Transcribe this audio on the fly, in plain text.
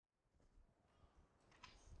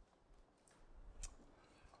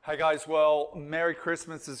Hey guys, well, Merry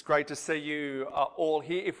Christmas. It's great to see you all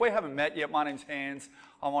here. If we haven't met yet, my name's Hans.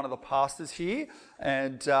 I'm one of the pastors here,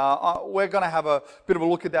 and we're going to have a bit of a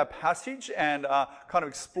look at that passage and kind of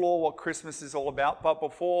explore what Christmas is all about. But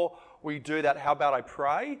before we do that, how about I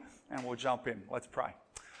pray and we'll jump in. Let's pray.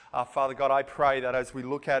 Father God, I pray that as we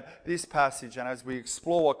look at this passage and as we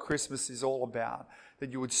explore what Christmas is all about,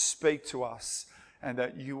 that you would speak to us and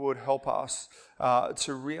that you would help us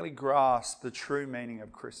to really grasp the true meaning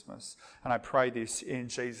of Christmas. And I pray this in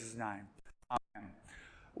Jesus' name. Amen.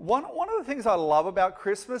 One of the things I love about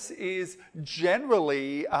Christmas is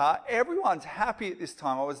generally everyone's happy at this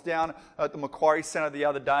time. I was down at the Macquarie Centre the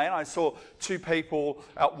other day and I saw two people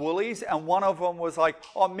at Woolies, and one of them was like,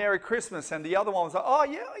 "Oh, Merry Christmas," and the other one was like, "Oh,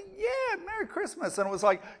 yeah, Merry Christmas." And it was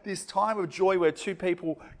like this time of joy where two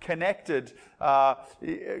people connected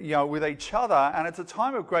with each other, and it's a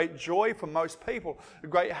time of great joy for most people,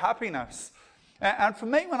 great happiness. And for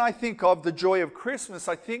me, when I think of the joy of Christmas,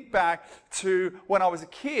 I think back to when I was a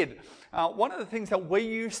kid. One of the things that we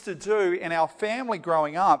used to do in our family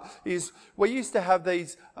growing up is we used to have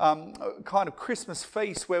these kind of Christmas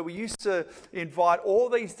feasts where we used to invite all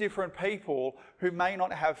these different people who may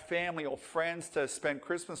not have family or friends to spend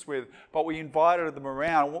Christmas with, but we invited them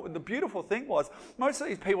around. And the beautiful thing was most of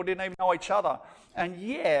these people didn't even know each other. And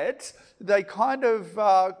yet, they kind of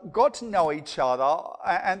got to know each other,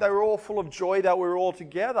 and they were all full of joy that we were all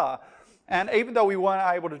together. And even though we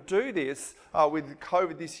weren't able to do this with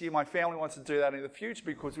COVID this year, my family wants to do that in the future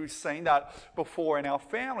because we've seen that before in our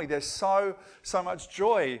family. There's so much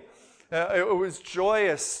joy. It was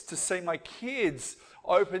joyous to see my kids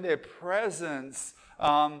open their presents,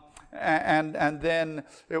 and then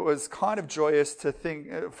it was kind of joyous to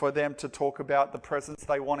think for them to talk about the presents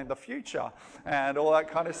they want in the future and all that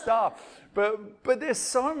kind of stuff. But there's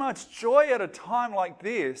so much joy at a time like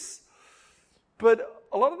this. But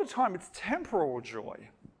a lot of the time it's temporal joy.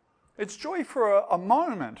 It's joy for a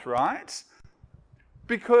moment, right?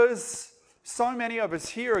 Because so many of us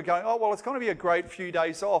here are going, "Oh, well, it's going to be a great few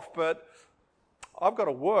days off, but I've got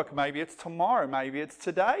to work. Maybe it's tomorrow. Maybe it's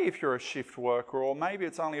today if you're a shift worker, or maybe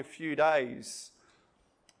it's only a few days.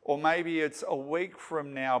 Or maybe it's a week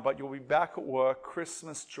from now, but you'll be back at work.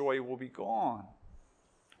 Christmas joy will be gone.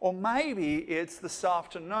 Or maybe it's this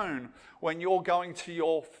afternoon when you're going to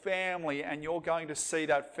your family and you're going to see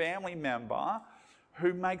that family member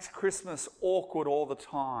who makes Christmas awkward all the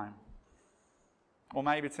time. Or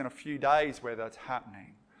maybe it's in a few days where that's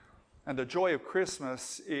happening. And the joy of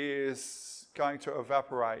Christmas is going to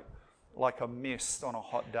evaporate like a mist on a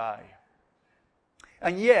hot day.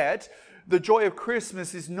 And yet, the joy of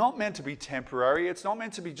Christmas is not meant to be temporary. It's not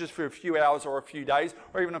meant to be just for a few hours or a few days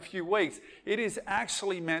or even a few weeks. It is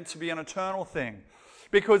actually meant to be an eternal thing.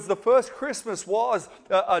 Because the first Christmas was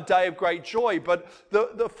a day of great joy, but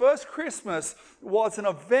the first Christmas was an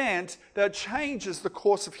event that changes the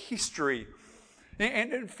course of history.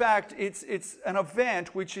 And in fact, it's an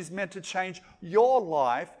event which is meant to change your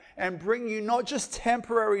life and bring you not just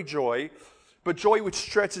temporary joy, but joy which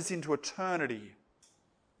stretches into eternity.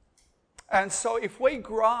 And so if we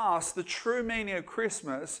grasp the true meaning of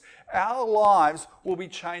Christmas, our lives will be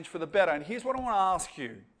changed for the better. And here's what I want to ask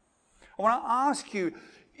you. I want to ask you,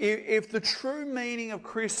 if the true meaning of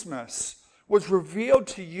Christmas was revealed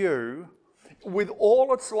to you with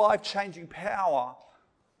all its life-changing power,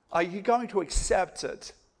 are you going to accept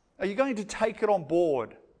it? Are you going to take it on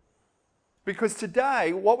board? Because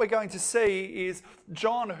today, what we're going to see is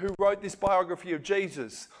John, who wrote this biography of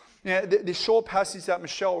Jesus. Now, this short passage that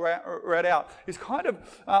Michelle read out is kind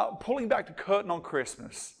of pulling back the curtain on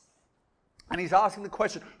Christmas. And he's asking the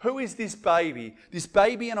question, who is this baby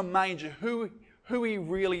in a manger, who he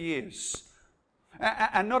really is?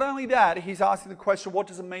 And not only that, he's asking the question, what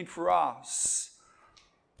does it mean for us?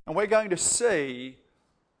 And we're going to see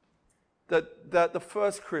that the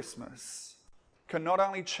first Christmas can not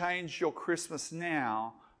only change your Christmas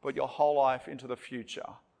now, but your whole life into the future.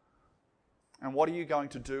 And what are you going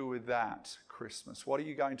to do with that Christmas? What are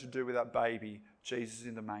you going to do with that baby, Jesus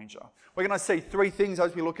in the manger? We're going to see three things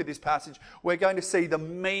as we look at this passage. We're going to see the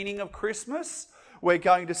meaning of Christmas. We're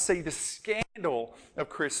going to see the scandal of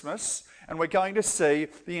Christmas. And we're going to see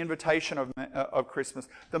the invitation of Christmas.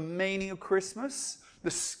 The meaning of Christmas,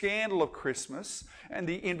 the scandal of Christmas, and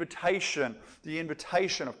the invitation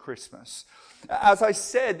of Christmas. As I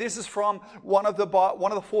said, this is from one of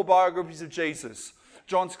the four biographies of Jesus,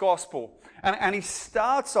 John's Gospel. And he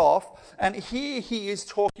starts off, and here he is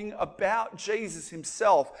talking about Jesus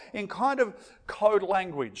himself in kind of code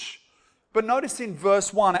language. But notice in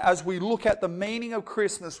verse 1, as we look at the meaning of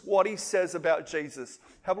Christmas, what he says about Jesus.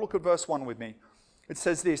 Have a look at verse 1 with me. It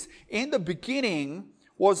says this, "In the beginning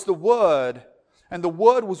was the Word, and the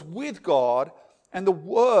Word was with God, and the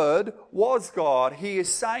Word was God. He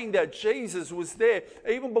is saying that Jesus was there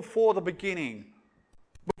even before the beginning.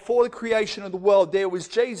 Before the creation of the world, there was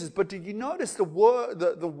Jesus. But did you notice the word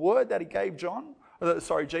that he gave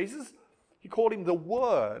Jesus? He called him the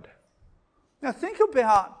Word. Now think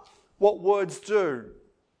about what words do.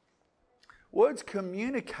 Words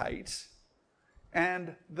communicate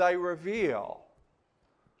and they reveal.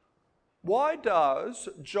 Why does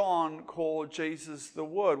John call Jesus the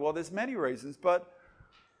Word? Well, there's many reasons, but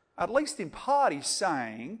at least in part he's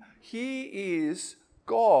saying he is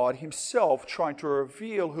God himself trying to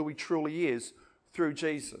reveal who he truly is through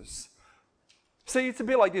Jesus. See, it's a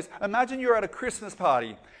bit like this. Imagine you're at a Christmas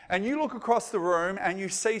party and you look across the room and you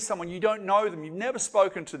see someone, you don't know them, you've never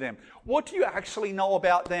spoken to them. What do you actually know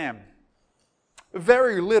about them?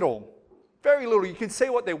 Very little. Very little. You can see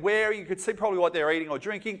what they're wearing, you can see probably what they're eating or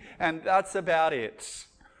drinking, and that's about it.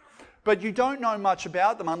 But you don't know much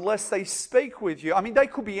about them unless they speak with you. I mean, they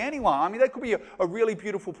could be anyone. I mean, they could be a really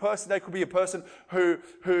beautiful person. They could be a person who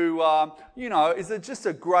is just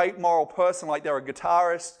a great moral person, like they're a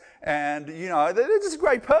guitarist, and, they're just a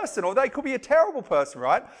great person. Or they could be a terrible person,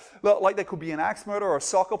 right? Like they could be an axe murderer or a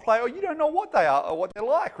soccer player, or you don't know what they are or what they're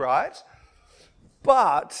like, right?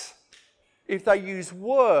 But if they use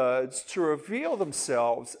words to reveal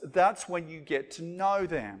themselves, that's when you get to know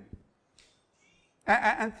them.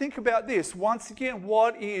 And think about this. Once again,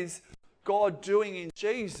 what is God doing in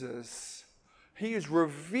Jesus? He is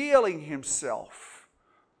revealing himself.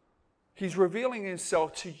 He's revealing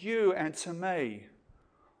himself to you and to me.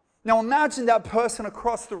 Now imagine that person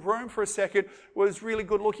across the room for a second was really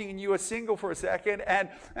good looking and you were single for a second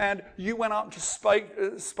and you went up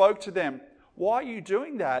and spoke to them. Why are you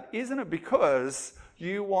doing that? Isn't it because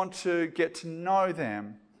you want to get to know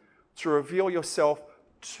them, to reveal yourself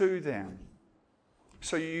to them,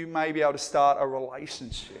 so you may be able to start a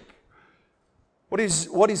relationship? What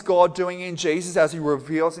is God doing in Jesus as he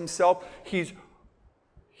reveals himself? He's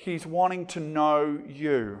wanting to know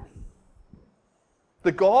you.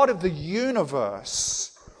 The God of the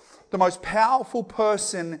universe, the most powerful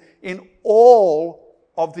person in all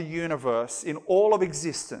of the universe, in all of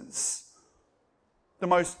existence, the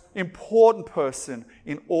most important person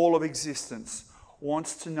in all of existence,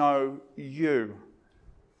 wants to know you.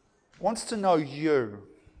 Wants to know you.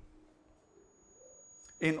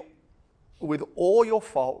 With all your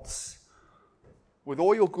faults, with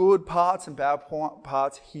all your good parts and bad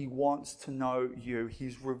parts, he wants to know you.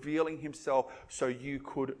 He's revealing himself so you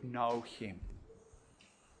could know him.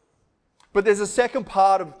 But there's a second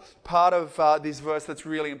part of this verse that's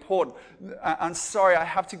really important. I'm sorry, I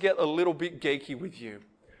have to get a little bit geeky with you.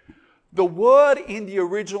 The word in the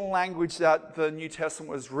original language that the New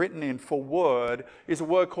Testament was written in for word is a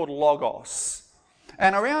word called logos.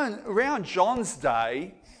 And around John's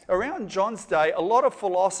day, a lot of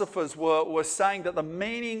philosophers were saying that the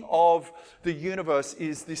meaning of the universe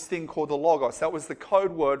is this thing called the logos. That was the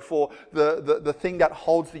code word for the thing that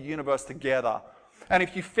holds the universe together. And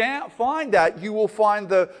if you find that, you will find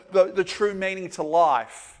the true meaning to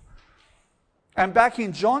life. And back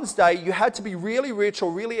in John's day, you had to be really rich or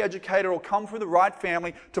really educated or come from the right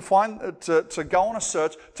family to go on a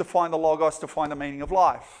search to find the logos, to find the meaning of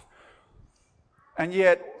life. And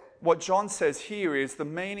yet, what John says here is the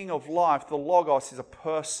meaning of life, the logos, is a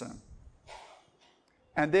person.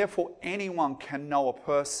 And therefore, anyone can know a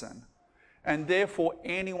person. And therefore,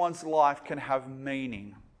 anyone's life can have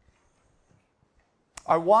meaning.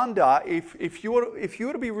 I wonder if you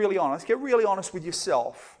were to be really honest, get really honest with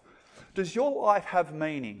yourself. Does your life have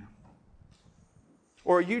meaning?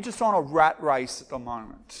 Or are you just on a rat race at the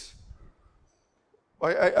moment?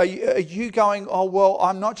 Are you going, oh, well,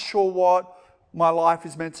 I'm not sure what my life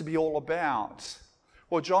is meant to be all about?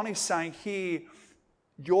 Well, John is saying here,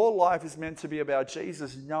 your life is meant to be about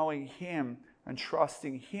Jesus, knowing him and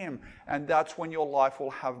trusting him. And that's when your life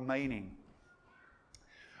will have meaning.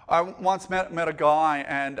 I once met a guy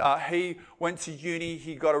and he went to uni.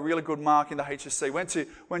 He got a really good mark in the HSC.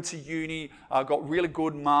 Went to uni, got really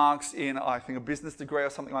good marks in, I think, a business degree or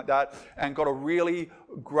something like that, and got a really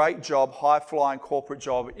great job, high-flying corporate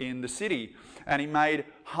job in the city. And he made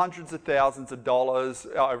hundreds of thousands of dollars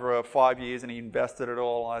over 5 years, and he invested it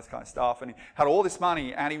all this kind of stuff. And he had all this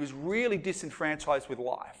money, and he was really disenfranchised with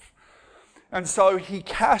life. And so he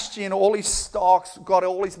cashed in all his stocks, got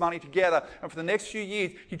all his money together, and for the next few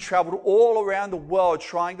years, he traveled all around the world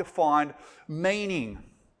trying to find meaning.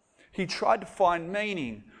 He tried to find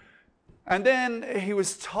meaning. And then he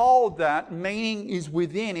was told that meaning is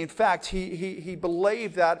within. In fact, he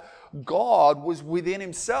believed that God was within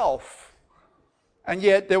himself. And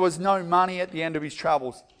yet there was no money at the end of his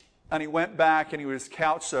travels. And he went back and he was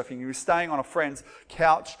couch surfing. He was staying on a friend's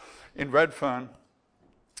couch in Redfern.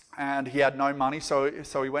 And he had no money, so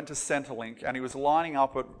he went to Centrelink. And he was lining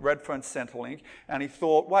up at Redfern Centrelink. And he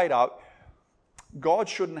thought, wait up, God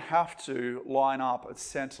shouldn't have to line up at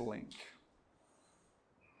Centrelink.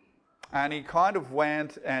 And he kind of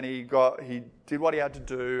went and he did what he had to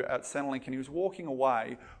do at Centrelink. And he was walking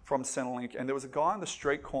away from Centrelink. And there was a guy on the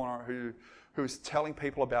street corner who was telling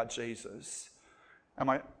people about Jesus.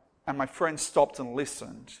 And my friend stopped and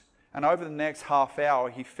listened. And over the next half hour,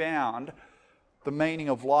 he found the meaning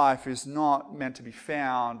of life is not meant to be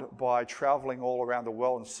found by traveling all around the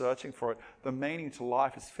world and searching for it. The meaning to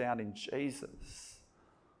life is found in Jesus.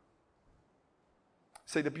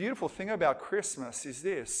 See, the beautiful thing about Christmas is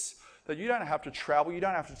this, that you don't have to travel, you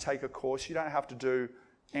don't have to take a course, you don't have to do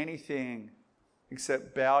anything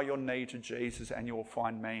except bow your knee to Jesus and you will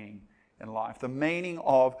find meaning in life. The meaning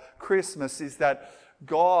of Christmas is that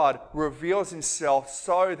God reveals himself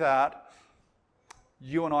so that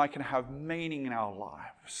you and I can have meaning in our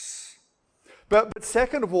lives. But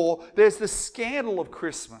second of all, there's the scandal of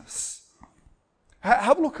Christmas.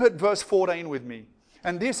 Have a look at verse 14 with me.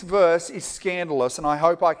 And this verse is scandalous, and I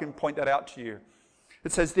hope I can point that out to you.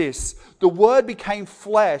 It says this, the Word became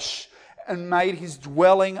flesh and made his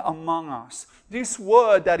dwelling among us. This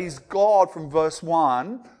Word that is God from verse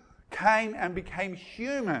 1 came and became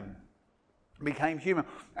human.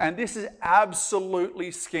 And this is absolutely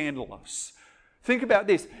scandalous. Think about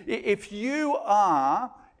this. If you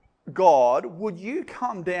are God, would you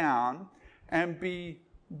come down and be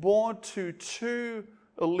born to two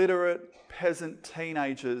illiterate peasant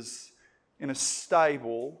teenagers in a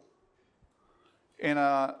stable in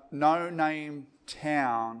a no-name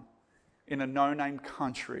town in a no-name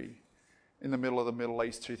country in the middle of the Middle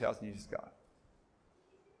East 2,000 years ago?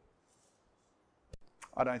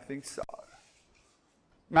 I don't think so.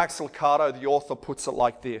 Max Lucado, the author, puts it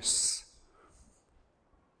like this.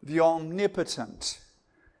 The Omnipotent,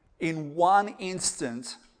 in one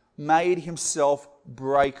instant, made himself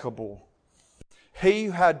breakable. He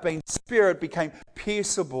who had been spirit became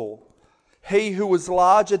pierceable. He who was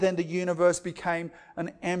larger than the universe became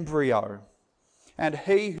an embryo. And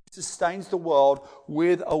he who sustains the world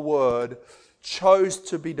with a word chose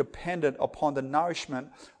to be dependent upon the nourishment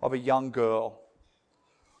of a young girl.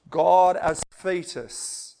 God as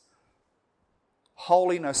fetus,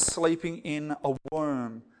 holiness sleeping in a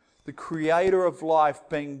womb, the creator of life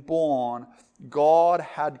being born, God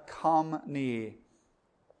had come near.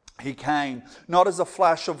 He came not as a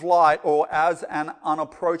flash of light or as an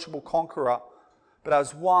unapproachable conqueror, but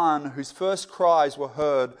as one whose first cries were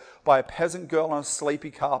heard by a peasant girl and a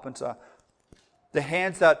sleepy carpenter. The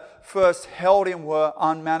hands that first held him were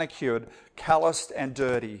unmanicured, calloused and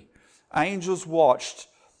dirty. Angels watched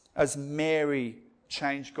as Mary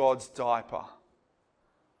changed God's diaper.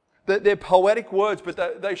 They're poetic words,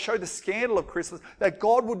 but they show the scandal of Christmas, that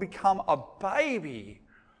God would become a baby.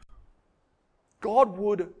 God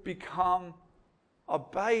would become a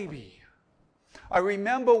baby. I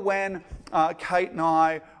remember when Kate and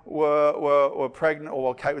I were pregnant,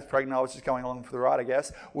 or Kate was pregnant, I was just going along for the ride, I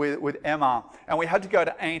guess, with Emma, and we had to go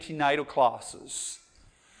to antenatal classes.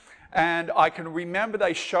 And I can remember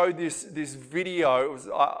they showed this video. It was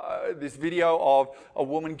this video of a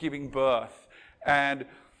woman giving birth, and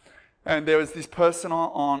there was this person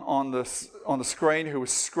on the screen who was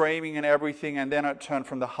screaming and everything, and then it turned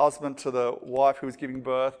from the husband to the wife who was giving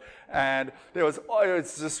birth, and it was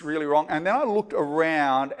just really wrong. And then I looked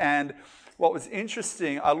around, and what was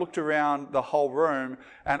interesting, I looked around the whole room,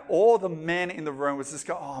 and all the men in the room was just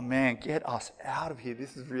going, oh man, get us out of here,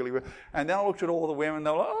 this is really weird. And then I looked at all the women, they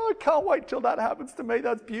were like, oh, I can't wait till that happens to me,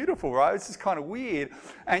 that's beautiful, right? It's just kind of weird.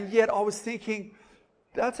 And yet I was thinking,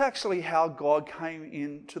 that's actually how God came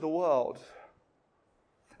into the world.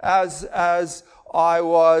 As I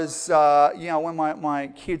was, when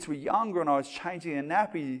my kids were younger and I was changing a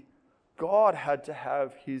nappy, God had to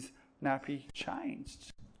have his nappy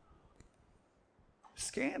changed.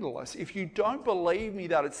 Scandalous. If you don't believe me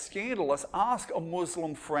that it's scandalous, ask a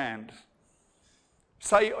Muslim friend.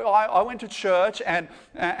 Say, I went to church and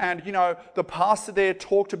the pastor there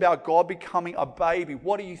talked about God becoming a baby.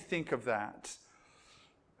 What do you think of that?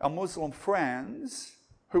 Our Muslim friends,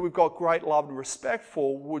 who we've got great love and respect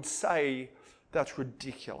for, would say that's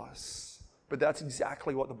ridiculous. But that's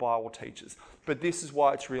exactly what the Bible teaches. But this is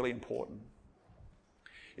why it's really important.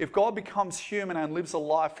 If God becomes human and lives a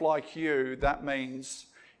life like you, that means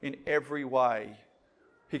in every way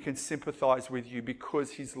he can sympathize with you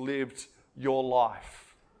because he's lived your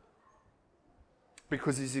life.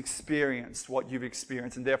 because he's experienced what you've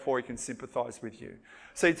experienced, and therefore he can sympathize with you.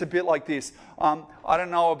 See, it's a bit like this. I don't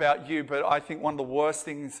know about you, but I think one of the worst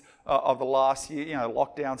things of the last year,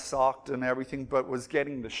 lockdown sucked and everything, but was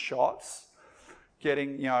getting the shots.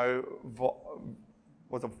 Getting, was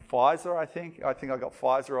it Pfizer, I think? I think I got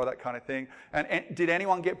Pfizer or that kind of thing. And did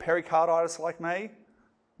anyone get pericarditis like me?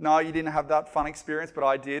 No, you didn't have that fun experience, but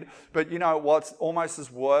I did. But you know what's almost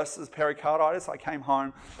as worse as pericarditis? I came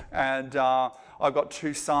home and I've got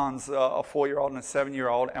two sons, a 4-year-old and a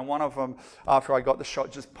 7-year-old, and one of them, after I got the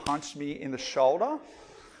shot, just punched me in the shoulder.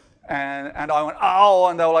 And I went, oh,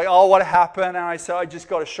 and they were like, oh, what happened? And I said, I just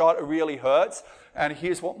got a shot, it really hurts. And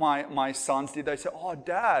here's what my sons did. They said, oh,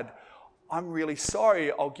 Dad, I'm really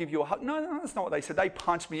sorry, I'll give you a hug. No, that's not what they said. They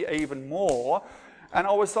punched me even more. And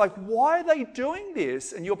I was like, why are they doing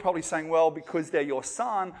this? And you're probably saying, well, because they're your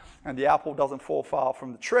son and the apple doesn't fall far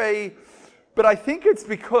from the tree. But I think it's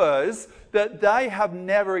because that they have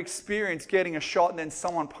never experienced getting a shot and then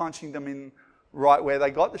someone punching them in right where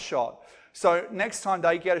they got the shot. So next time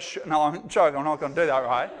they get a shot, no, I'm joking, I'm not going to do that,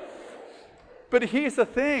 right? But here's the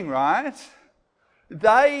thing, right?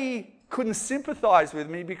 They couldn't sympathize with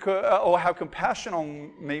me or have compassion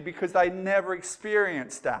on me because they never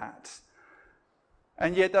experienced that.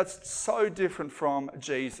 And yet that's so different from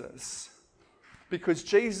Jesus. Because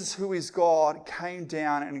Jesus, who is God, came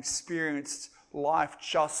down and experienced life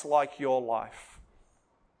just like your life.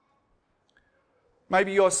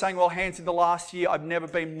 Maybe you're saying, well, Hans, in the last year, I've never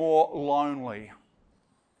been more lonely.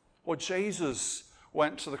 Well, Jesus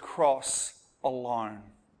went to the cross alone.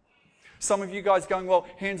 Some of you guys going, well,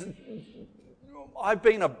 Hans, I've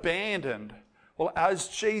been abandoned. Well, as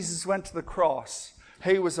Jesus went to the cross,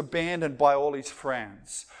 he was abandoned by all his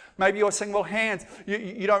friends. Maybe you're saying, well, Hans,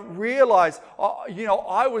 you don't realize,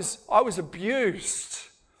 I was abused.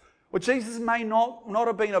 Well, Jesus may not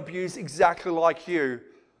have been abused exactly like you,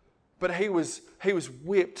 but he was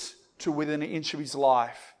whipped to within an inch of his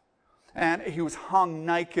life. And he was hung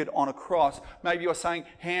naked on a cross. Maybe you're saying,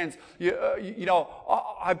 Hans,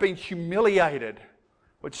 I've been humiliated.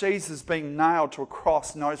 But Jesus, being nailed to a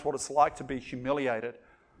cross, knows what it's like to be humiliated.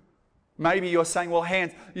 Maybe you're saying, well,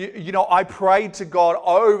 Hans, I prayed to God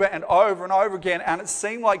over and over and over again, and it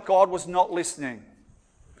seemed like God was not listening.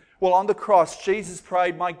 Well, on the cross, Jesus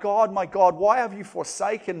prayed, my God, why have you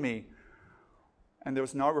forsaken me? And there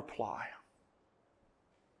was no reply.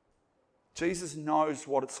 Jesus knows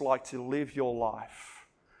what it's like to live your life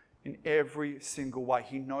in every single way.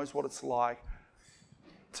 He knows what it's like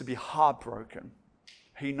to be heartbroken.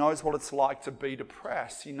 He knows what it's like to be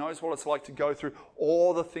depressed. He knows what it's like to go through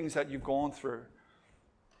all the things that you've gone through.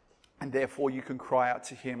 And therefore you can cry out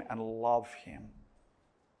to him and love him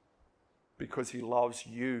because he loves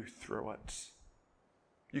you through it.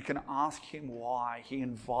 You can ask him why. He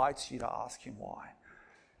invites you to ask him why.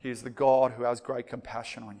 He is the God who has great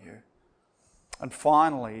compassion on you. And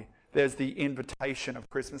finally, there's the invitation of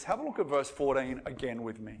Christmas. Have a look at verse 14 again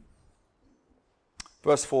with me.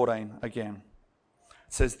 Verse 14 again.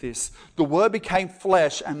 It says this, the Word became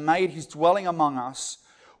flesh and made his dwelling among us.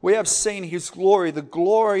 We have seen his glory, the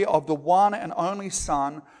glory of the one and only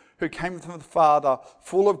Son who came from the Father,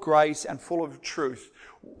 full of grace and full of truth.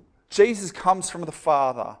 Jesus comes from the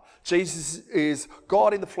Father. Jesus is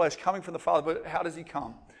God in the flesh coming from the Father. But how does he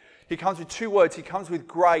come? He comes with two words. He comes with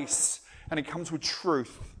grace and he comes with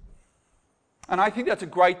truth. And I think that's a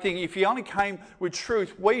great thing. If he only came with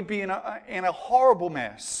truth, we'd be in a horrible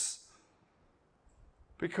mess.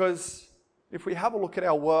 Because if we have a look at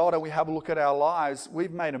our world and we have a look at our lives,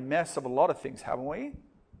 we've made a mess of a lot of things, haven't we?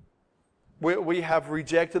 We have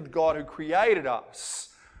rejected the God who created us.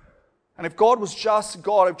 And if God was just a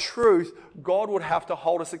God of truth, God would have to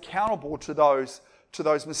hold us accountable to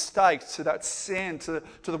those mistakes, to that sin, to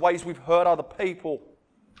the ways we've hurt other people.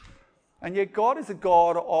 And yet God is a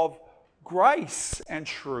God of grace and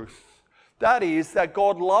truth. That is, that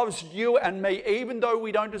God loves you and me even though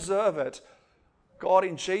we don't deserve it. God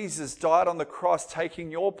in Jesus died on the cross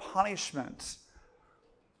taking your punishment,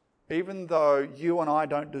 even though you and I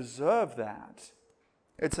don't deserve that.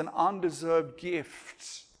 It's an undeserved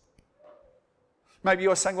gift. Maybe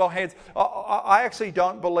you're saying, well, Hans, I actually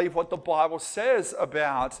don't believe what the Bible says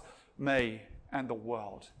about me and the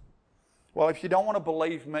world. Well, if you don't want to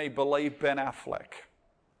believe me, believe Ben Affleck.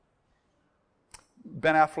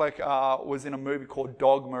 Ben Affleck was in a movie called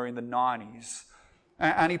Dogma in the 90s.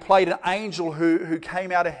 And he played an angel who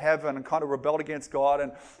came out of heaven and kind of rebelled against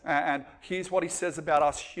God. And here's what he says about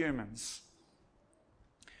us humans.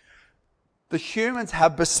 The humans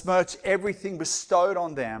have besmirched everything bestowed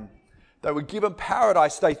on them. They were given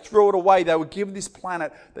paradise. They threw it away. They were given this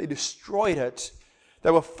planet. They destroyed it.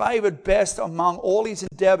 They were favored best among all his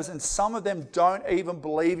endeavors, and some of them don't even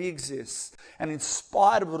believe he exists. And in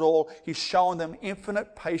spite of it all, he's shown them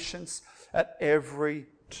infinite patience at every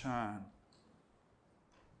turn.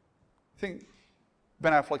 I think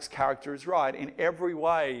Ben Affleck's character is right. In every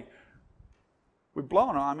way, we've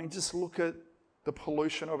blown on. I mean, just look at the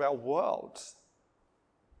pollution of our world.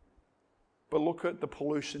 But look at the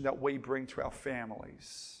pollution that we bring to our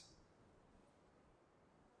families.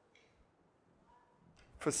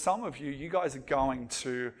 For some of you, you guys are going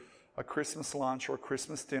to a Christmas lunch or a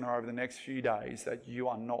Christmas dinner over the next few days that you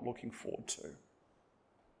are not looking forward to.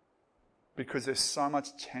 Because there's so much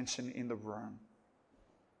tension in the room.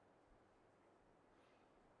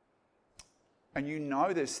 And you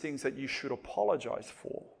know there's things that you should apologize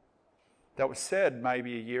for. That was said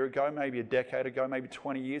maybe a year ago, maybe a decade ago, maybe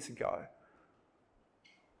 20 years ago.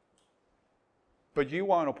 But you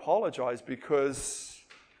won't apologize because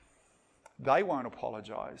they won't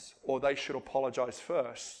apologize, or they should apologize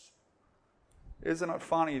first. Isn't it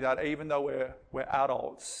funny that even though we're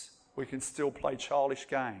adults, we can still play childish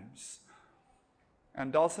games?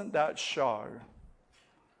 And doesn't that show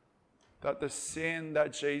that the sin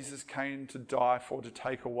that Jesus came to die for, to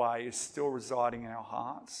take away, is still residing in our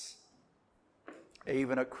hearts,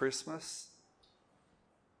 even at Christmas?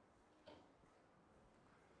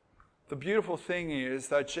 The beautiful thing is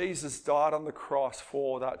that Jesus died on the cross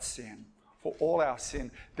for that sin, for all our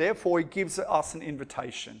sin. Therefore, he gives us an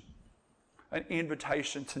invitation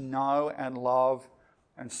to know and love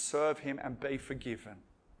and serve him and be forgiven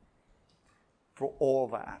for all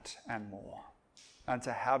that and more, and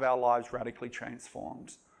to have our lives radically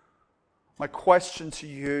transformed. My question to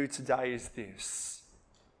you today is this: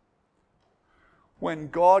 when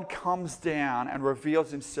God comes down and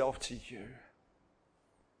reveals himself to you,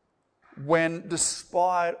 when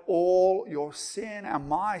despite all your sin and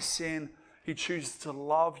my sin, he chooses to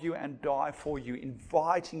love you and die for you,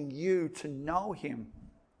 inviting you to know him,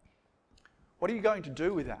 what are you going to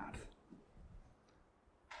do with that?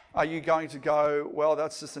 Are you going to go, well,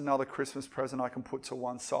 that's just another Christmas present I can put to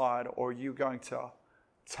one side? Or are you going to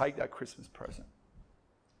take that Christmas present?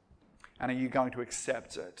 And are you going to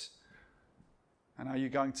accept it? And are you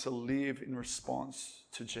going to live in response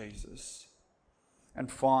to Jesus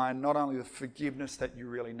and find not only the forgiveness that you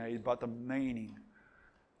really need, but the meaning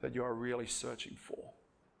that you are really searching for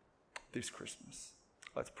this Christmas?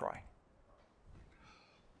 Let's pray.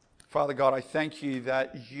 Father God, I thank you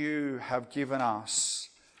that you have given us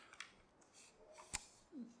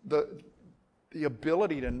the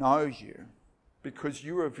ability to know you, because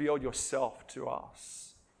you revealed yourself to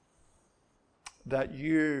us. That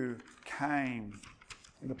you came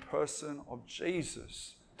in the person of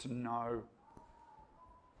Jesus to know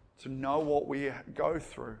what we go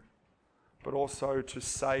through, but also to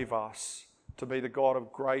save us, to be the God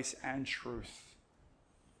of grace and truth.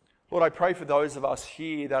 Lord, I pray for those of us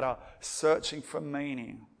here that are searching for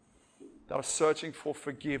meaning, that are searching for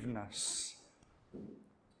forgiveness.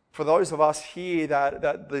 For those of us here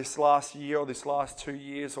that this last year or this last 2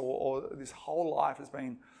 years or this whole life has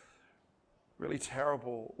been really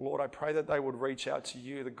terrible, Lord, I pray that they would reach out to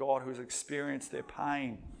you, the God who has experienced their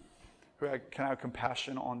pain, who can have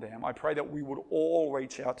compassion on them. I pray that we would all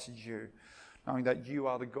reach out to you, knowing that you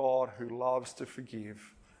are the God who loves to forgive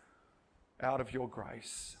out of your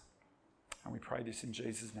grace. And we pray this in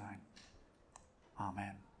Jesus' name.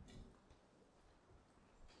 Amen.